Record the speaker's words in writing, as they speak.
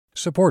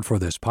Support for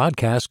this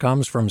podcast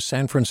comes from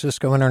San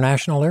Francisco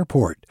International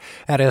Airport.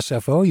 At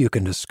SFO, you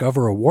can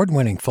discover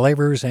award-winning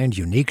flavors and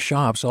unique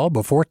shops all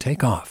before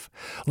takeoff.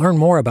 Learn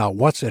more about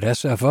what's at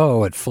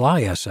SFO at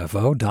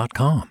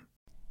flysfo.com.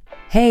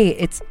 Hey,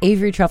 it's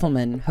Avery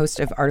Trufelman,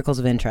 host of Articles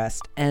of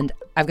Interest, and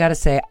I've got to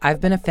say,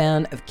 I've been a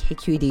fan of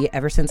KQED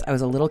ever since I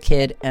was a little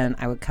kid, and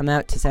I would come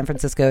out to San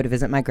Francisco to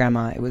visit my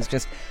grandma. It was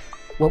just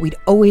what we'd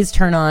always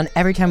turn on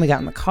every time we got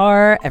in the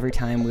car, every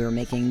time we were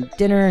making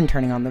dinner and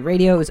turning on the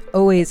radio. It was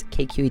always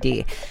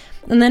KQED.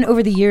 And then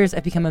over the years,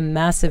 I've become a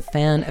massive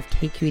fan of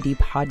KQED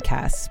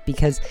podcasts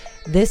because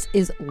this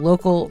is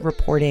local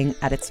reporting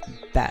at its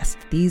best.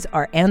 These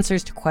are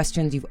answers to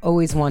questions you've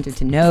always wanted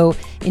to know,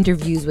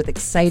 interviews with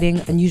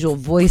exciting, unusual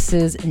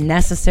voices,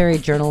 necessary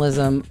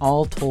journalism,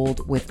 all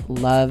told with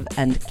love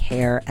and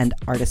care and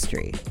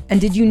artistry. And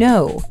did you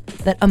know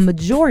that a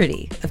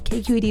majority of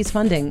KQED's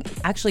funding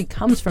actually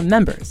comes from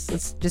members?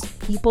 It's just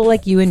people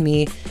like you and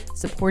me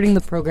supporting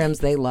the programs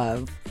they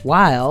love,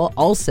 while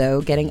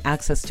also getting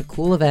access to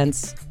cool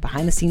events,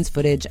 behind-the-scenes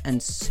footage, and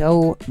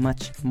so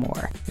much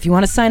more. If you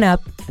want to sign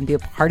up and be a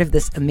part of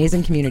this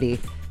amazing community,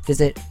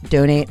 visit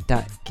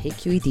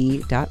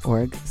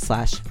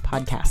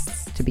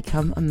donate.kqed.org/podcasts to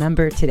become a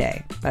member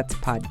today. That's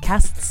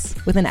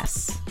podcasts with an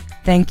S.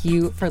 Thank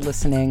you for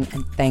listening,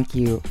 and thank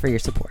you for your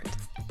support.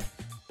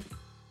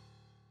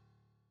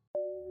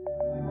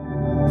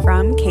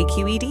 From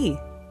KQED.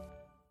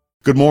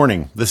 Good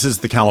morning. This is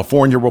the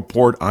California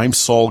Report. I'm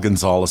Saul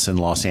Gonzalez in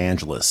Los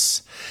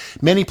Angeles.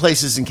 Many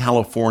places in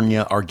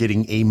California are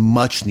getting a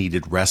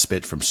much-needed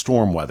respite from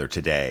storm weather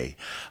today,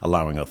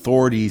 allowing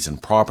authorities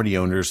and property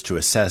owners to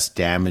assess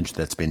damage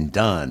that's been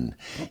done.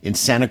 In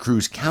Santa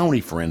Cruz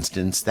County, for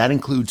instance, that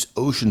includes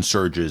ocean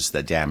surges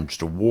that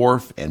damaged a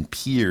wharf and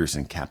piers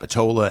in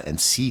Capitola and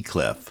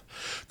Seacliff.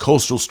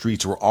 Coastal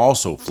streets were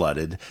also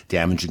flooded,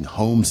 damaging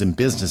homes and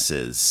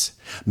businesses.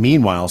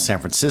 Meanwhile, San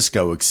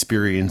Francisco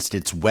experienced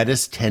its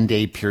wettest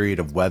 10-day period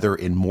of weather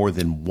in more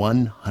than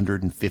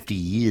 150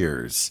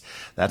 years.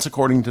 That's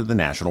according to the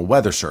National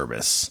Weather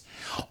Service.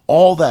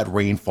 All that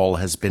rainfall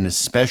has been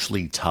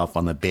especially tough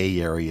on the Bay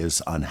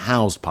Area's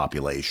unhoused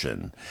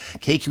population.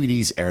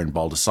 KQED's Erin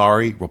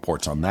Baldassari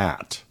reports on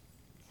that.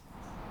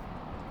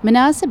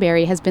 Manaz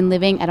Saberi has been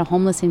living at a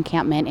homeless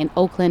encampment in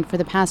Oakland for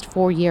the past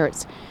 4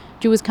 years.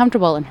 She was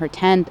comfortable in her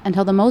tent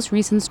until the most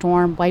recent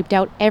storm wiped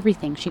out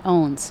everything she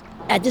owns.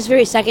 At this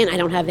very second, I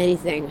don't have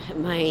anything.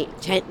 My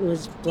tent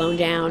was blown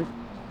down.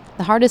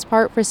 The hardest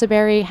part for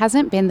Saberi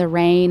hasn't been the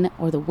rain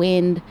or the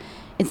wind.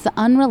 It's the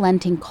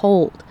unrelenting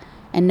cold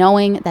and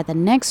knowing that the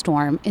next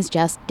storm is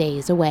just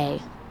days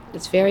away.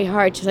 It's very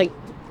hard to,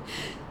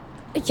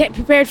 I get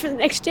prepared for the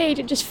next day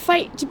to just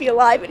fight to be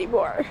alive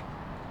anymore.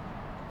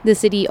 The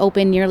city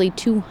opened nearly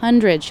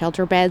 200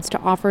 shelter beds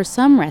to offer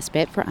some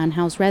respite for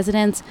unhoused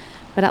residents,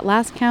 but at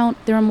last count,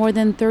 there are more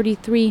than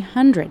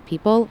 3,300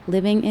 people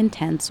living in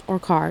tents or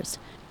cars.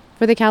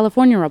 For the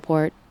California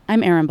Report,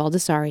 I'm Erin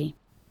Baldassari.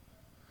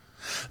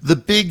 The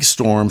big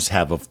storms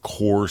have, of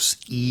course,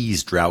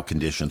 eased drought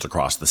conditions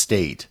across the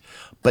state,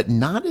 but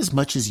not as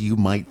much as you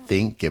might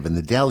think given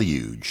the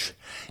deluge.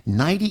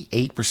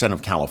 98%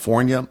 of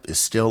California is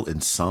still in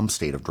some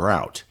state of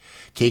drought.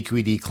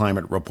 KQED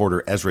climate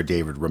reporter Ezra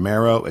David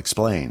Romero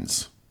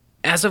explains.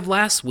 As of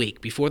last week,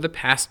 before the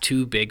past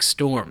two big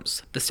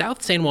storms, the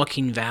South San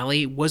Joaquin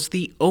Valley was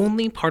the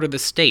only part of the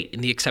state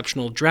in the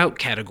exceptional drought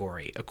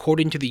category,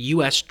 according to the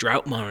U.S.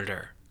 Drought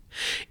Monitor.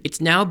 It's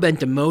now been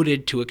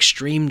demoted to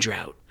extreme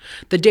drought.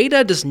 The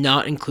data does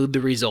not include the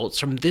results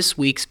from this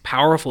week's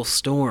powerful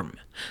storm.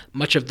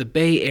 Much of the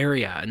Bay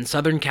Area and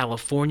Southern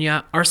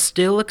California are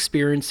still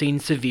experiencing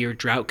severe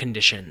drought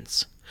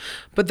conditions.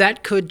 But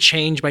that could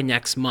change by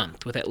next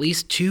month, with at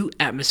least 2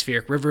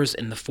 atmospheric rivers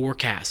in the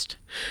forecast.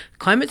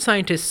 Climate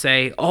scientists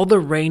say all the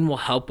rain will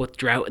help with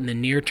drought in the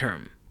near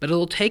term, but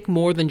it'll take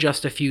more than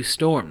just a few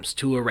storms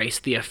to erase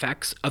the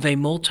effects of a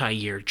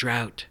multi-year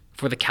drought.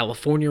 For the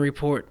California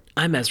Report,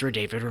 I'm Ezra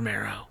David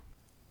Romero.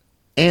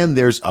 And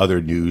there's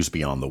other news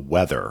beyond the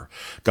weather.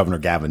 Governor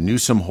Gavin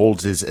Newsom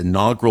holds his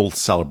inaugural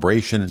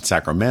celebration in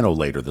Sacramento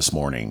later this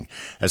morning.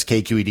 As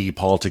KQED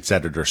politics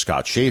editor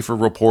Scott Schaefer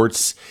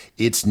reports,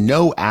 it's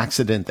no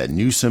accident that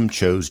Newsom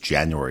chose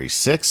January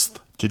 6th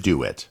to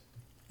do it.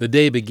 The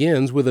day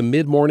begins with a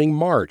mid-morning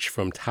march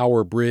from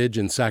Tower Bridge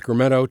in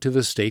Sacramento to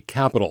the state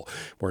capitol,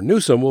 where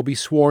Newsom will be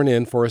sworn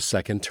in for a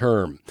second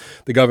term.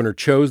 The governor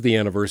chose the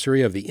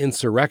anniversary of the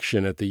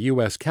insurrection at the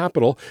U.S.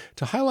 Capitol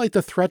to highlight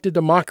the threat to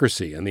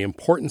democracy and the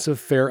importance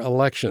of fair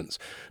elections.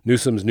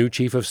 Newsom's new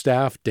chief of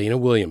staff, Dana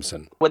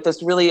Williamson. What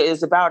this really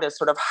is about is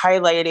sort of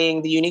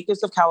highlighting the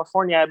uniqueness of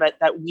California, but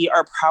that we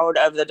are proud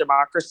of the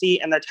democracy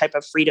and the type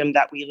of freedom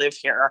that we live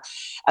here,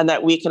 and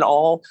that we can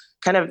all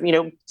kind of,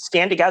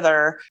 stand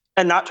together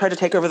and not try to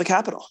take over the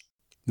Capitol.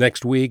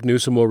 Next week,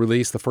 Newsom will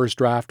release the first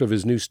draft of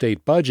his new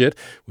state budget,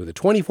 with a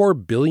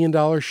 $24 billion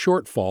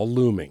shortfall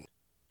looming.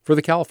 For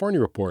the California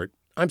Report,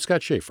 I'm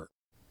Scott Schaefer.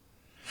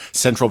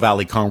 Central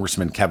Valley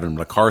Congressman Kevin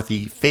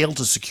McCarthy failed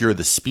to secure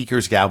the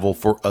Speaker's gavel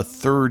for a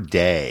third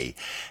day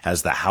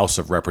as the House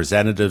of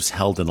Representatives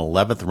held an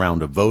 11th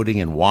round of voting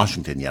in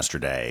Washington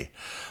yesterday.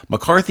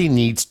 McCarthy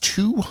needs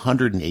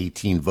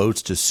 218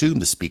 votes to assume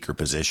the Speaker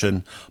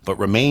position, but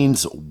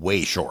remains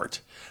way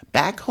short.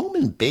 Back home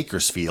in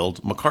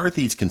Bakersfield,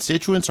 McCarthy's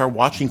constituents are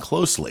watching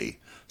closely.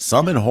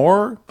 Some in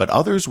horror, but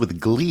others with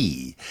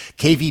glee.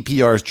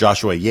 KVPR's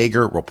Joshua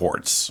Yeager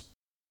reports.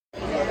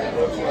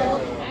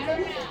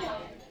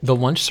 The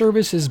lunch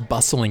service is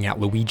bustling at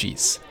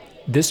Luigi's.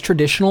 This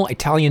traditional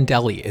Italian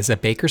deli is a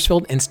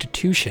Bakersfield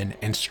institution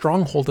and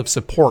stronghold of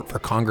support for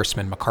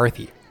Congressman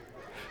McCarthy.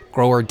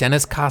 Grower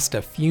Dennis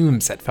Costa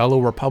fumes at fellow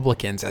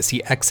Republicans as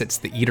he exits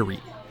the eatery.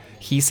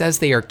 He says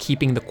they are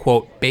keeping the,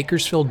 quote,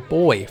 Bakersfield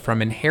boy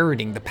from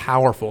inheriting the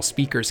powerful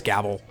Speaker's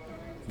gavel.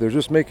 They're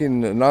just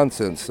making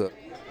nonsense.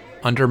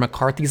 Under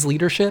McCarthy's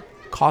leadership,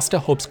 Costa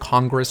hopes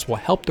Congress will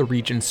help the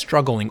region's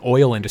struggling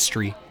oil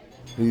industry.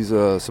 He's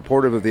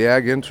supportive of the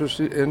ag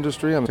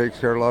industry and takes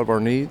care of a lot of our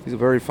needs. He's a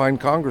very fine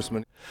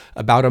congressman.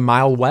 About a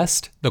mile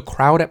west, the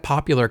crowd at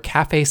popular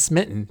Cafe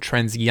Smitten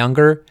trends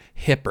younger,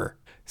 hipper.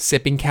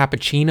 Sipping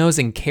cappuccinos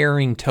and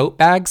carrying tote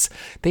bags,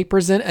 they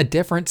present a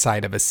different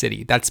side of a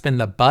city that's been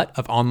the butt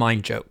of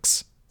online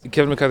jokes.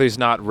 Kevin McCarthy's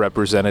not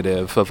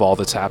representative of all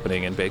that's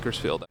happening in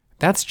Bakersfield.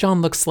 That's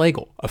John Luke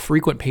Slagle, a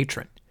frequent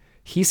patron.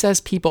 He says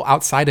people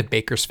outside of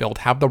Bakersfield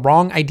have the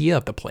wrong idea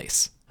of the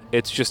place.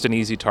 It's just an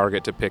easy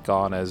target to pick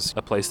on as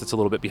a place that's a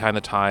little bit behind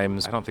the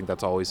times. I don't think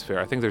that's always fair.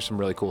 I think there's some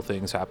really cool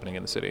things happening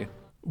in the city.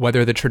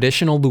 Whether the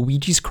traditional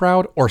Luigi's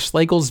crowd or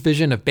Slagle's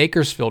vision of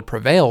Bakersfield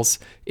prevails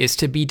is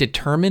to be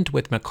determined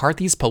with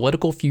McCarthy's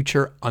political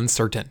future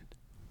uncertain.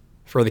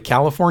 For the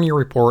California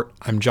Report,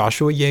 I'm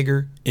Joshua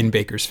Yeager in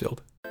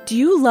Bakersfield. Do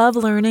you love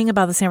learning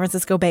about the San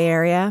Francisco Bay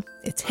Area,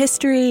 its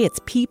history,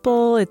 its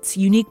people, its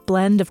unique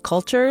blend of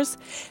cultures?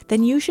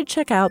 Then you should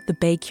check out the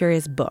Bay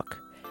Curious book.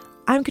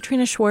 I'm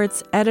Katrina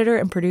Schwartz, editor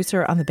and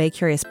producer on the Bay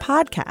Curious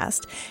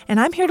podcast, and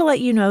I'm here to let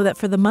you know that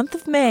for the month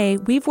of May,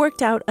 we've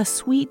worked out a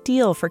sweet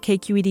deal for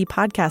KQED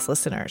podcast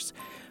listeners.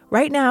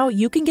 Right now,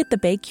 you can get the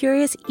Bay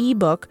Curious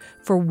ebook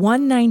for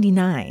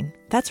 $1.99.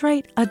 That's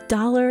right,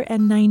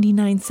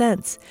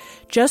 $1.99.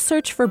 Just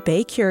search for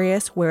Bay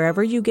Curious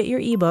wherever you get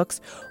your ebooks,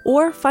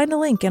 or find a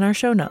link in our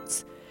show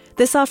notes.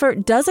 This offer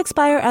does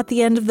expire at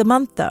the end of the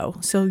month, though,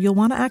 so you'll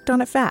want to act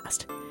on it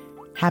fast.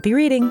 Happy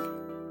reading!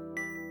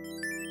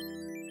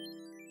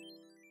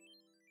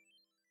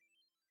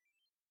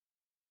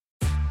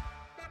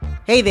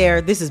 Hey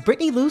there, this is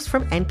Brittany Luce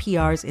from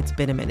NPR's It's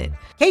Been a Minute.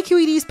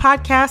 KQED's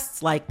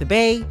podcasts like The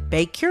Bay,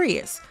 Bay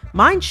Curious,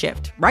 Mind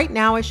Shift, Right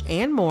Nowish,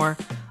 and more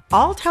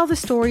all tell the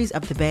stories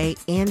of the Bay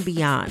and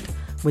beyond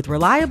with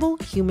reliable,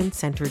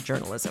 human-centered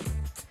journalism.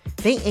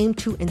 They aim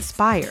to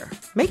inspire,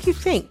 make you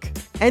think,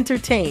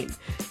 entertain,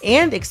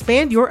 and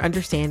expand your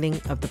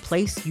understanding of the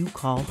place you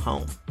call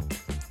home.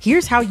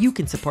 Here's how you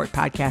can support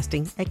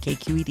podcasting at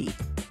KQED.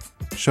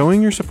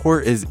 Showing your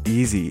support is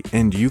easy,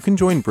 and you can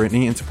join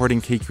Brittany in supporting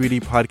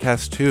KQED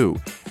Podcast too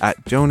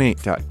at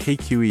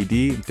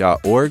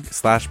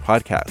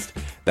donate.kqed.org/podcast.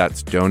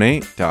 That's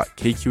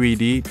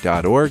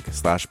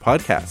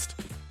donate.kqed.org/podcast.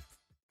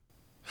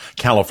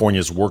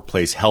 California's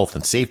workplace health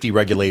and safety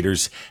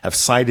regulators have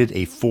cited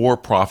a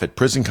for-profit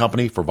prison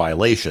company for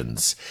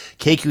violations.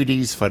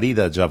 KQED's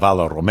Farida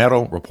Javala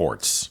Romero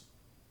reports.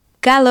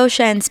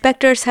 Kalosha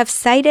inspectors have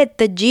cited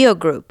the GEO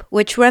Group,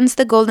 which runs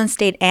the Golden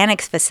State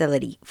Annex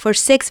facility, for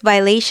 6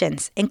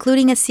 violations,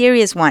 including a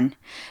serious one: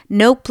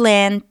 no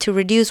plan to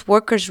reduce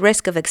workers'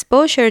 risk of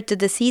exposure to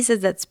diseases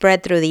that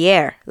spread through the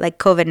air, like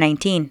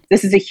COVID-19.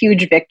 This is a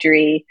huge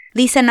victory.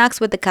 Lisa Knox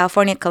with the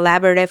California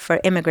Collaborative for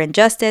Immigrant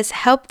Justice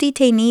helped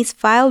detainees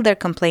file their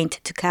complaint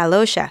to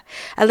Kalosha,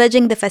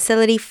 alleging the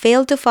facility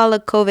failed to follow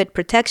COVID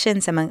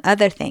protections, among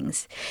other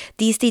things.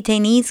 These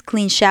detainees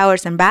clean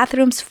showers and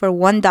bathrooms for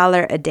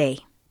 $1 a day.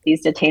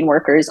 These detained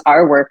workers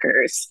are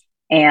workers,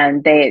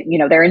 and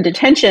they're in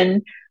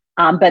detention,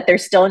 but they're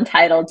still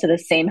entitled to the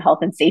same health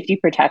and safety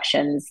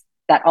protections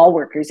that all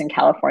workers in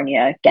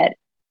California get.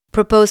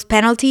 Proposed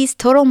penalties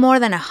total more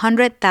than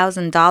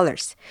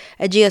 $100,000.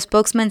 A GEO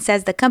spokesman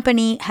says the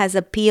company has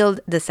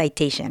appealed the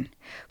citation.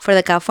 For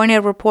the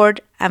California Report,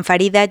 I'm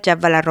Farida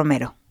Javala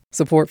Romero.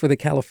 Support for the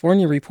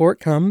California Report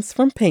comes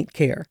from Paint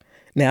Care.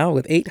 Now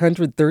with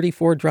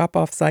 834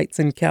 drop-off sites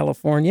in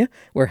California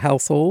where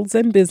households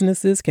and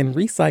businesses can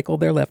recycle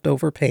their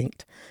leftover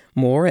paint.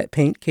 More at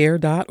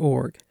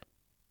paintcare.org.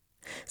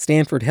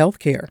 Stanford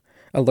Healthcare,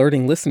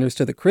 alerting listeners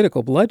to the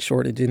critical blood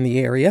shortage in the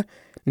area.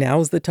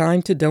 Now's the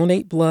time to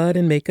donate blood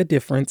and make a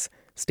difference.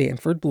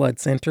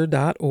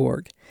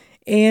 StanfordBloodCenter.org.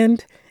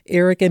 And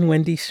Eric and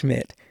Wendy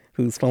Schmidt,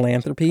 whose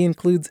philanthropy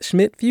includes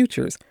Schmidt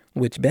Futures,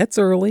 which bets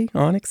early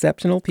on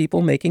exceptional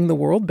people making the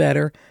world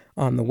better,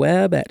 on the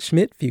web at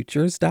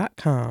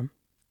schmidtfutures.com.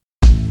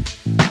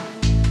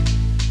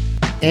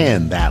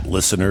 And that,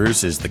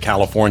 listeners, is the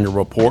California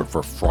Report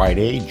for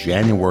Friday,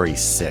 January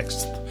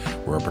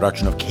 6th. We're a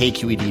production of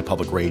KQED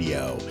Public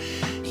Radio.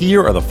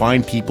 Here are the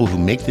fine people who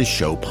make this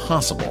show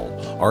possible.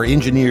 Our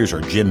engineers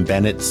are Jim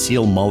Bennett,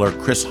 Seal Muller,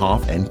 Chris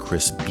Hoff, and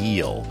Chris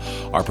Beal.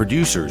 Our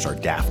producers are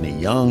Daphne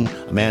Young,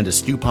 Amanda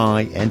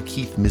Stupai, and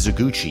Keith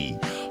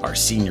Mizuguchi. Our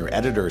senior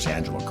editor is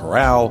Angela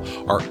Corral.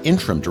 Our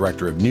interim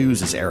director of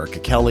news is Erica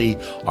Kelly.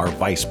 Our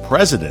vice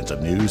president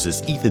of news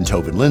is Ethan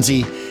Tobin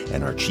Lindsay.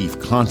 And our chief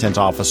content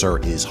officer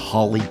is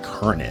Holly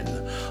Kernan.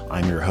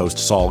 I'm your host,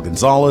 Saul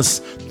Gonzalez.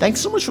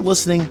 Thanks so much for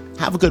listening.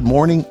 Have a good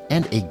morning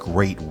and a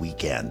great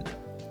weekend.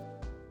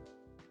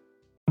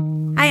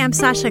 Hi, I'm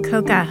Sasha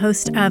Khokha,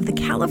 host of the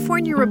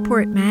California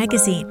Report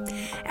magazine.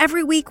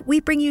 Every week, we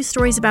bring you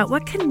stories about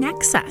what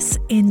connects us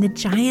in the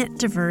giant,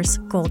 diverse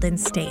Golden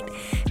State.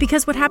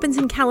 Because what happens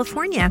in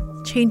California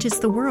changes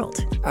the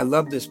world. I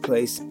love this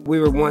place. We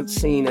were once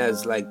seen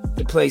as like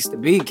the place to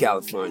be,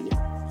 California.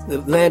 The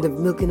land of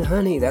milk and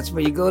honey. That's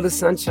where you go to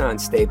Sunshine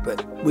State,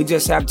 but we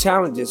just have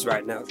challenges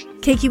right now.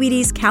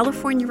 KQED's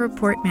California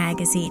Report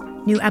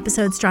magazine. New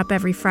episodes drop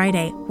every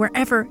Friday,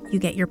 wherever you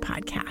get your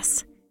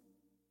podcasts.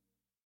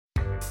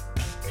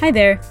 Hi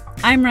there,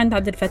 I'm Rand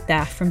Abdel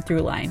Fattah from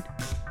Throughline.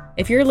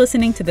 If you're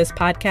listening to this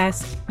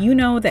podcast, you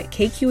know that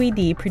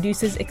KQED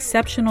produces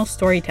exceptional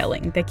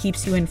storytelling that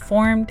keeps you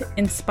informed,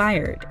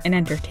 inspired, and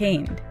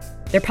entertained.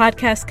 Their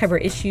podcasts cover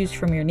issues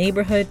from your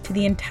neighborhood to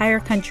the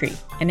entire country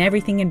and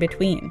everything in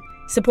between.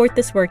 Support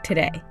this work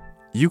today.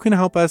 You can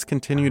help us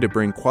continue to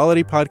bring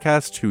quality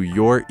podcasts to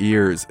your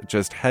ears.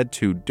 Just head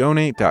to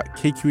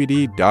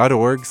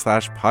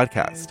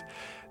donate.kqed.org/podcast.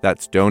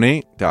 That's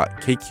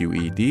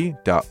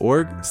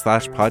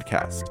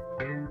donate.kqed.org/podcast.